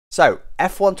So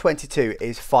F122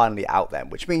 is finally out then,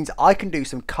 which means I can do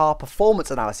some car performance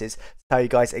analysis to tell you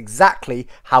guys exactly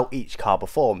how each car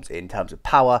performs in terms of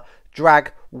power,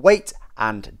 drag, weight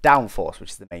and downforce,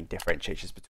 which is the main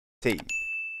differentiators between the team.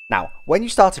 Now, when you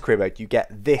start a career mode, you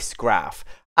get this graph.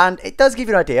 And it does give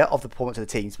you an idea of the performance of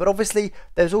the teams, but obviously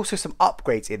there's also some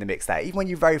upgrades in the mix there. Even when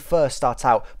you very first start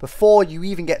out, before you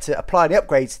even get to apply the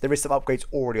upgrades, there is some upgrades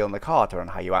already on the card on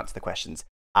how you answer the questions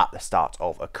at the start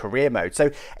of a career mode. So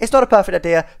it's not a perfect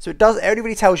idea. So it only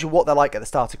really tells you what they're like at the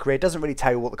start of career. It doesn't really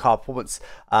tell you what the car performance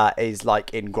is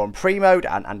like in Grand Prix mode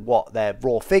and what their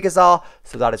raw figures are.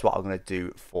 So that is what I'm going to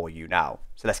do for you now.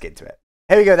 So let's get into it.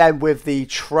 Here we go then with the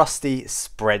trusty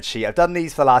spreadsheet. I've done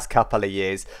these for the last couple of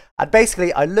years. And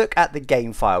basically I look at the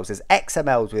game files. There's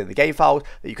XMLs within the game files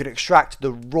that you can extract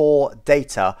the raw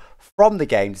data from the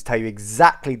game to tell you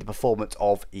exactly the performance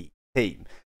of each team.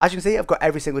 As you can see, I've got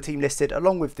every single team listed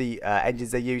along with the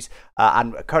engines they use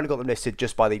and currently got them listed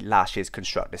just by the last year's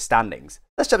constructor standings.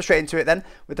 Let's jump straight into it then.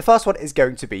 With the first one is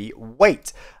going to be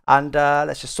weight. And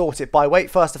let's just sort it by weight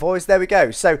first of all. There we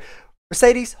go. So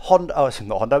Mercedes,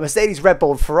 Mercedes, Red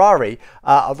Bull and Ferrari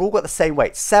have all got the same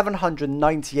weight.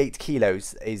 798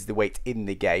 kilos is the weight in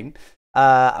the game.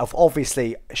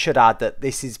 Obviously, should add that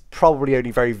this is probably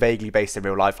only very vaguely based in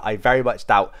real life. I very much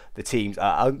doubt the teams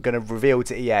are going to reveal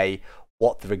to EA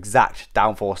what the exact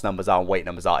downforce numbers are and weight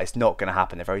numbers are. It's not going to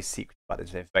happen. They're very secret about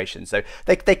this information. So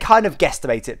they kind of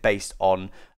guesstimate it based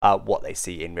on what they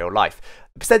see in real life.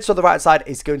 The percentage on the right side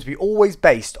is going to be always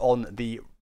based on the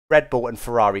Red Bull and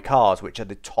Ferrari cars, which are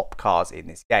the top cars in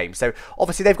this game. So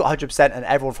obviously they've got 100% and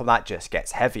everyone from that just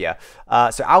gets heavier.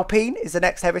 So Alpine is the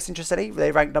next heaviest, interestingly.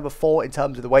 They rank number 4 in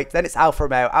terms of the weight. Then it's Alfa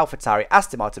Romeo, AlphaTauri,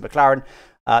 Aston Martin, McLaren.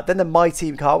 Then the My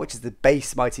Team car, which is the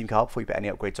base My Team car before you put any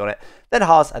upgrades on it. Then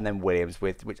Haas and then Williams,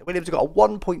 which Williams have got a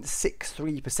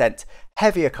 1.63%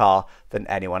 heavier car than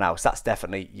anyone else. That's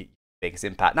definitely your biggest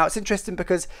impact. Now it's interesting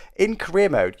because in career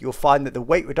mode, you'll find that the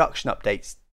weight reduction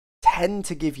updates tend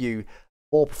to give you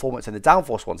more performance than the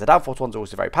downforce ones. The downforce ones are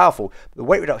also very powerful, but the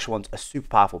weight reduction ones are super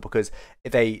powerful because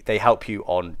they help you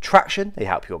on traction, they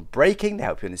help you on braking, they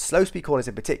help you in the slow speed corners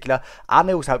in particular, and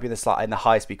they also help you in the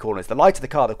high speed corners. The lighter the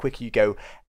car, the quicker you go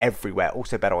everywhere.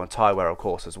 Also better on tyre wear, of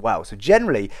course, as well. So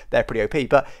generally, they're pretty OP,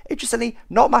 but interestingly,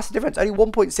 not a massive difference. Only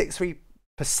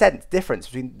 1.63% difference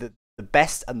between the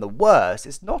best and the worst.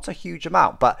 It's not a huge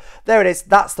amount, but there it is.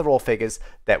 That's the raw figures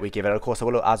that we give it. And of course,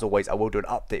 as always, I will do an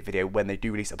update video when they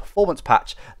do release a performance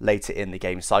patch later in the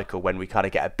game cycle, when we kind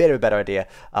of get a bit of a better idea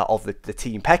of the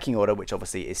team pecking order, which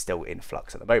obviously is still in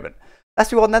flux at the moment.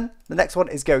 Let's move on then. The next one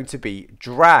is going to be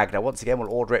drag. Now, once again,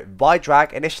 we'll order it by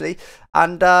drag initially.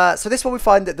 And so this one we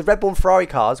find that the Red Bull and Ferrari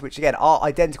cars, which again are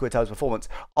identical in terms of performance,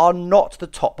 are not the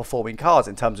top performing cars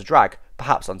in terms of drag,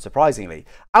 perhaps unsurprisingly.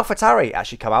 AlphaTauri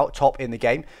actually come out top in the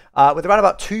game with around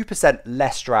about 2%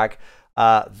 less drag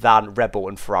than Red Bull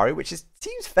and Ferrari, which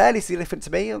seems fairly significant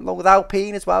to me, along with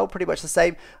Alpine as well, pretty much the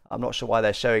same. I'm not sure why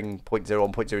they're showing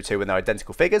 0.01, 0.02 when they're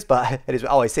identical figures, but it is.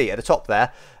 Oh, I see. At the top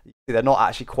there, they're not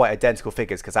actually quite identical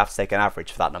figures because I have to take an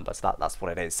average for that number, so that's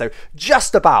what it is. So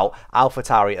just about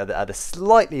AlphaTauri are the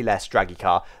slightly less draggy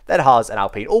car, then Haas and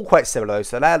Alpine, all quite similar though,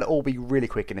 so they'll all be really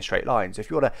quick in a straight line. So if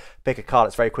you want to pick a car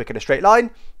that's very quick in a straight line,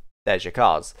 there's your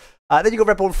cars. Then you've got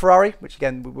Red Bull and Ferrari, which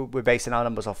again, we're basing our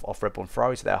numbers off Red Bull and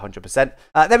Ferrari, so they're 100%.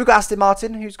 Then we've got Aston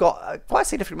Martin, who's got quite a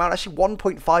significant amount, actually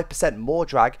 1.5% more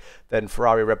drag than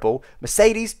Ferrari and Red Bull.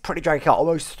 Mercedes, pretty draggy car,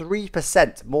 almost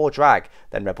 3% more drag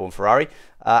than Red Bull and Ferrari.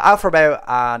 Alfa Romeo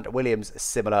and Williams,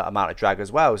 similar amount of drag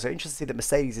as well. So interesting to see that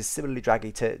Mercedes is similarly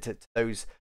draggy to those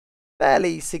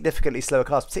fairly significantly slower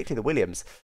cars, particularly the Williams.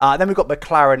 Then we've got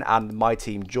McLaren and My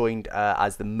Team joined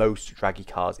as the most draggy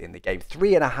cars in the game.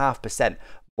 3.5%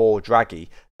 more draggy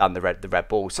than the Red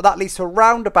Bull. So that leads to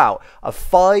around about a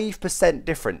 5%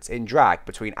 difference in drag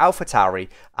between AlphaTauri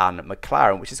and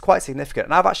McLaren, which is quite significant.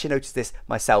 And I've actually noticed this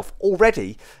myself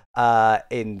already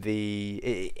in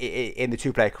the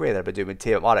two-player career that I've been doing with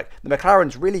Team at Marduk. The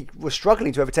McLarens really were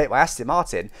struggling to overtake my Aston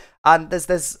Martin, and there's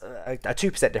a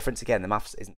 2% difference. Again, the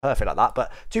maths isn't perfect like that,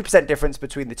 but 2% difference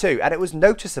between the two, and it was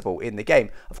noticeable in the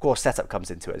game. Of course, setup comes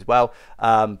into it as well,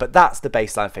 but that's the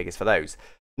baseline figures for those.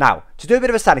 Now, to do a bit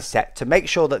of a sanity check to make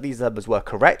sure that these numbers were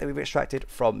correct that we've extracted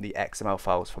from the XML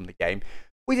files from the game,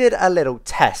 we did a little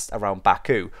test around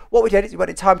Baku. What we did is we went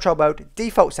in time trial mode,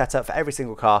 default setup for every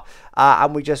single car,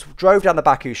 and we just drove down the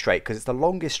Baku straight because it's the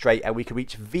longest straight and we can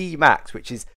reach V max, which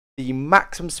is the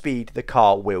maximum speed the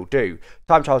car will do.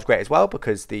 Time trial is great as well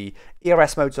because the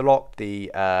ERS modes are locked,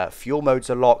 the fuel modes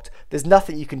are locked. There's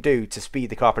nothing you can do to speed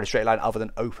the car up in a straight line other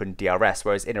than open DRS,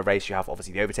 whereas in a race you have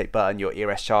obviously the overtake button, your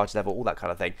ERS charge level, all that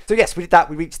kind of thing. So yes, we did that.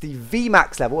 We reached the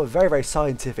VMAX level, a very, very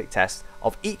scientific test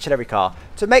of each and every car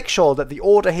to make sure that the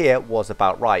order here was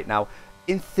about right. Now,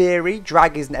 in theory,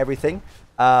 drag isn't everything.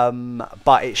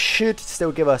 But it should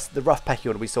still give us the rough pecking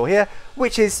order we saw here,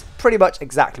 which is pretty much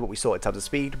exactly what we saw in terms of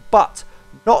speed, but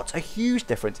not a huge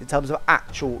difference in terms of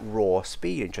actual raw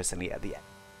speed, interestingly, at the end.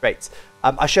 Great.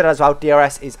 I should add as well,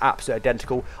 DRS is absolutely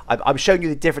identical. I'm showing you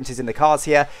the differences in the cars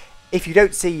here. If you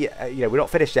don't see, we're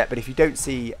not finished yet, but if you don't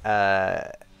see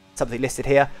something listed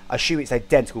here, assume it's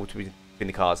identical to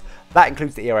the cars. That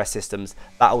includes the ERS systems.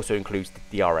 That also includes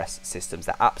the DRS systems.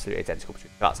 They're absolutely identical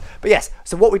between the cars. But yes,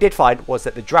 so what we did find was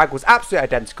that the drag was absolutely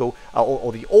identical,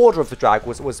 or the order of the drag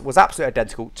was absolutely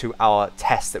identical to our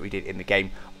test that we did in the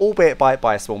game, albeit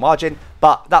by a small margin.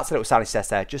 But that's a little sanity test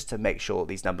there, just to make sure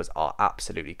these numbers are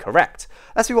absolutely correct.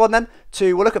 Let's move on then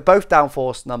we'll look at both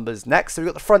downforce numbers next. So we've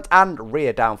got the front and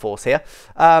rear downforce here.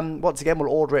 Once again,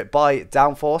 we'll order it by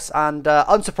downforce, and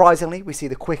unsurprisingly, we see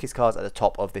the quickest cars at the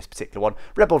top of this particular one.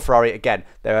 Red Bull and Ferrari, again,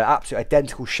 they're an absolute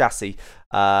identical chassis,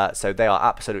 so they are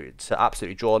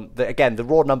absolutely drawn. Again, the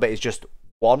raw number is just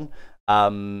 1.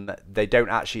 They don't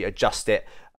actually adjust it,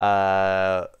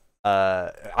 as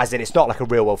in it's not like a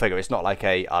real world figure. It's not like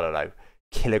a, I don't know,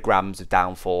 kilograms of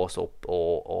downforce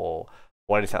or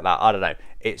anything like that. I don't know.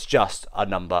 It's just a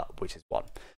number, which is 1.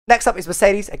 Next up is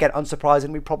Mercedes. Again,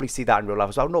 unsurprisingly, we probably see that in real life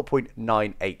as well,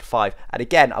 0.985. And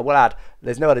again, I will add,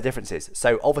 there's no other differences.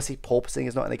 So obviously, porpoising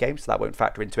is not in the game, so that won't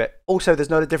factor into it. Also, there's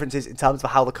no other differences in terms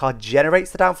of how the car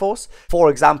generates the downforce. For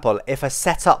example, if a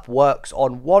setup works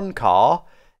on one car,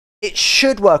 it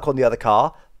should work on the other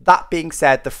car. That being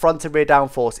said, the front and rear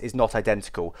downforce is not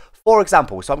identical. For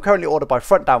example, so I'm currently ordered by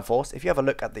front downforce. If you have a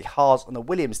look at the Haas and the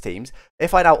Williams teams,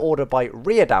 if I now order by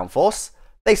rear downforce,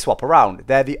 they swap around.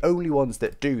 They're the only ones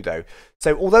that do, though.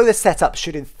 So although the setup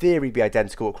should in theory be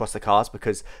identical across the cars,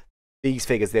 because these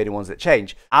figures are the only ones that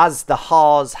change, as the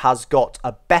Haas has got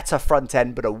a better front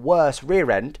end but a worse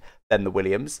rear end than the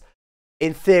Williams,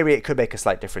 in theory, it could make a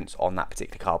slight difference on that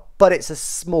particular car, but it's a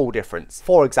small difference.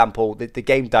 For example, the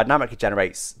game dynamically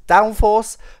generates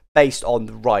downforce based on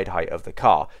the ride height of the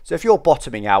car. So if you're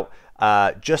bottoming out,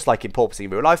 just like in porpoising in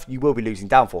real life, you will be losing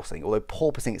downforcing, although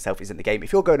porpoising itself isn't the game.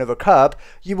 If you're going over a curb,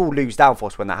 you will lose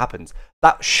downforce when that happens.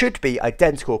 That should be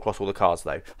identical across all the cars,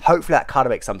 though. Hopefully that kind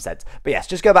of makes some sense. But yes,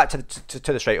 just go back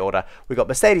to the straight order. We've got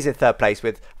Mercedes in third place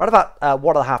with around about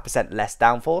 1.5% less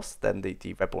downforce than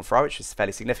the Red Bull and Ferrari, which is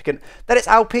fairly significant. Then it's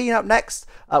Alpine up next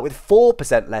with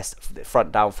 4% less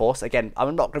front downforce. Again,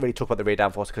 I'm not going to really talk about the rear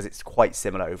downforce because it's quite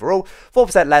similar overall.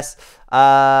 4% less.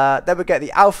 Then we get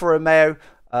the Alfa Romeo,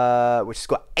 which has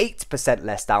got 8%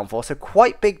 less downforce, so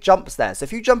quite big jumps there. So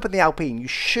if you jump in the Alpine, you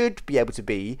should be able to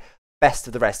be best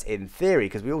of the rest in theory,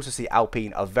 because we also see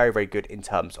Alpine are very, very good in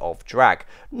terms of drag.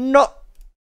 Not,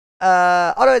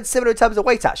 I don't know, it's similar in terms of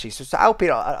weight actually. So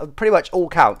Alpine, pretty much all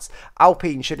counts,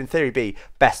 Alpine should in theory be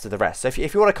best of the rest. So if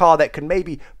you want a car that can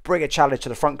maybe bring a challenge to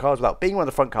the front cars without being one of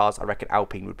the front cars, I reckon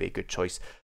Alpine would be a good choice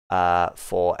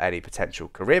for any potential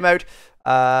career mode.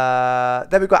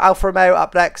 Then we've got Alfa Romeo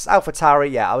up next,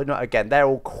 AlphaTauri, yeah, again, they're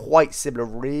all quite similar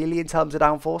really in terms of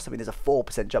downforce. I mean, there's a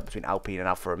 4% jump between Alpine and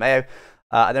Alfa Romeo,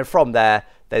 and then from there,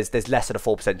 there's less than a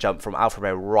 4% jump from Alfa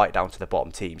Romeo right down to the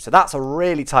bottom team. So that's a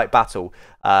really tight battle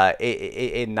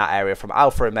in that area from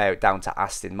Alfa Romeo down to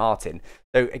Aston Martin.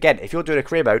 So again, if you're doing a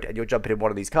career mode and you're jumping in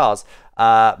one of these cars,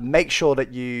 make sure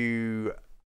that you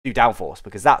do downforce,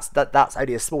 because that's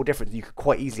only a small difference. You could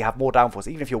quite easily have more downforce,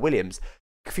 even if you're Williams.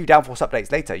 A few downforce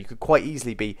updates later, you could quite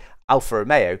easily be Alfa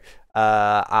Romeo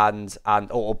or have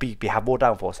more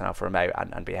downforce than Alfa Romeo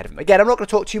and be ahead of them. Again, I'm not going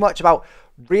to talk too much about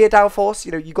rear downforce.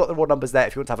 You know, you've got the raw numbers there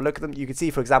if you want to have a look at them. You can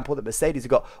see, for example, that Mercedes have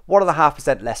got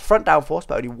 1.5% less front downforce,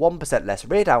 but only 1% less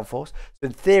rear downforce. So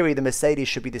in theory, the Mercedes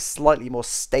should be this slightly more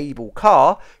stable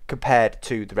car compared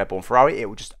to the Red Bull and Ferrari. It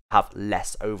will just have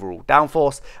less overall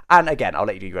downforce. And again, I'll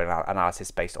let you do your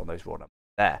analysis based on those raw numbers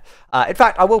there. In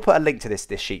fact, I will put a link to this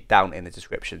sheet down in the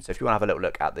description, so if you want to have a little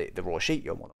look at the raw sheet,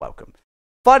 you're more than welcome.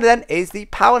 Finally then is the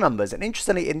power numbers, and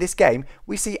interestingly in this game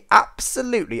we see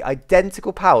absolutely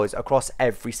identical powers across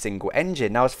every single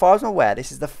engine. Now, as far as I'm aware,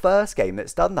 this is the first game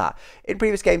that's done that. In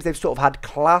previous games they've sort of had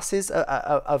classes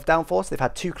of downforce. They've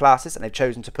had 2 classes and they've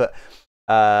chosen to put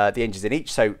the engines in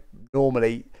each. So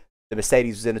normally the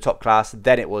Mercedes was in the top class,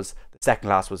 then it was second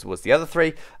class was the other 3.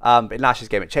 In last year's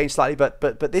game it changed slightly,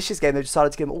 but this year's game they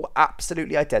decided to give them all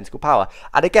absolutely identical power.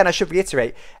 And again, I should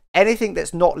reiterate, Anything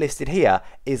that's not listed here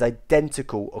is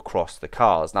identical across the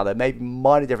cars. Now, there may be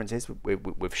minor differences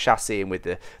with chassis and with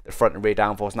the front and rear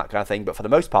downforce and that kind of thing, but for the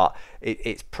most part,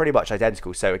 it's pretty much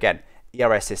identical. So again,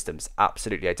 ERS systems,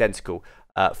 absolutely identical.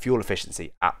 Fuel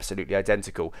efficiency, absolutely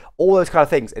identical. All those kind of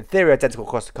things, in theory, identical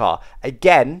across the car.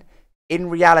 Again, in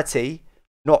reality,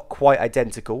 not quite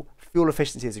identical. Fuel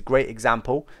efficiency is a great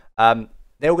example.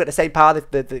 They all get the same power.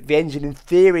 The engine, in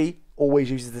theory,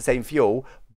 always uses the same fuel,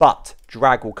 but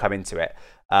drag will come into it.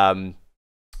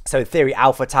 So in theory,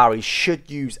 AlphaTauri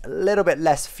should use a little bit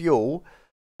less fuel,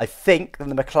 I think, than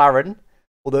the McLaren,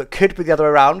 although it could be the other way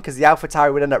around, because the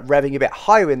AlphaTauri would end up revving a bit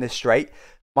higher in this straight.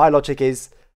 My logic is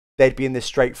they'd be in this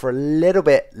straight for a little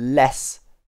bit less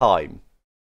time,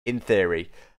 in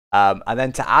theory. And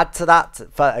then to add to that,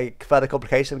 further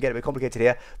complication, I'm getting a bit complicated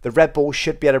here, the Red Bull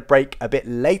should be able to brake a bit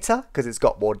later, because it's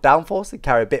got more downforce and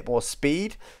carry a bit more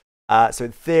speed. So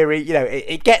in theory, you know,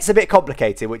 it gets a bit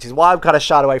complicated, which is why I'm kind of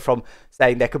shied away from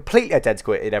saying they're completely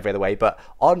identical in every other way. But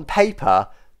on paper,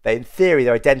 in theory,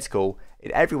 they're identical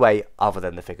in every way other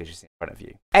than the figures you see in front of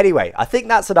you. Anyway, I think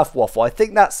that's enough waffle. I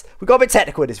think we got a bit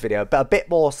technical in this video, but a bit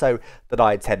more so than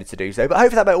I intended to do so. But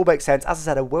hopefully that all makes sense. As I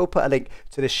said, I will put a link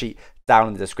to the sheet down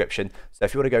in the description. So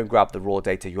if you want to go and grab the raw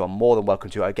data, you are more than welcome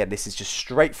to. Again, this is just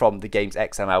straight from the game's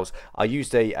XMLs. I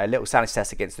used a little sanity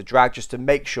test against the drag just to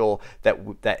make sure that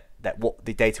what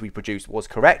the data we produced was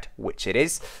correct, which it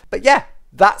is. But yeah,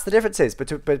 that's the differences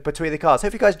between the cars.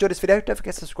 Hope you guys enjoyed this video. Don't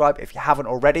forget to subscribe if you haven't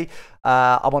already.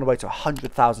 I'm on the way to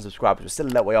 100,000 subscribers. We're still a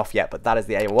little way off yet, but that is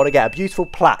the aim. I want to get a beautiful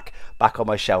plaque back on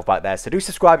my shelf back there. So do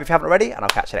subscribe if you haven't already, and I'll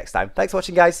catch you next time. Thanks for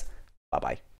watching, guys. Bye-bye.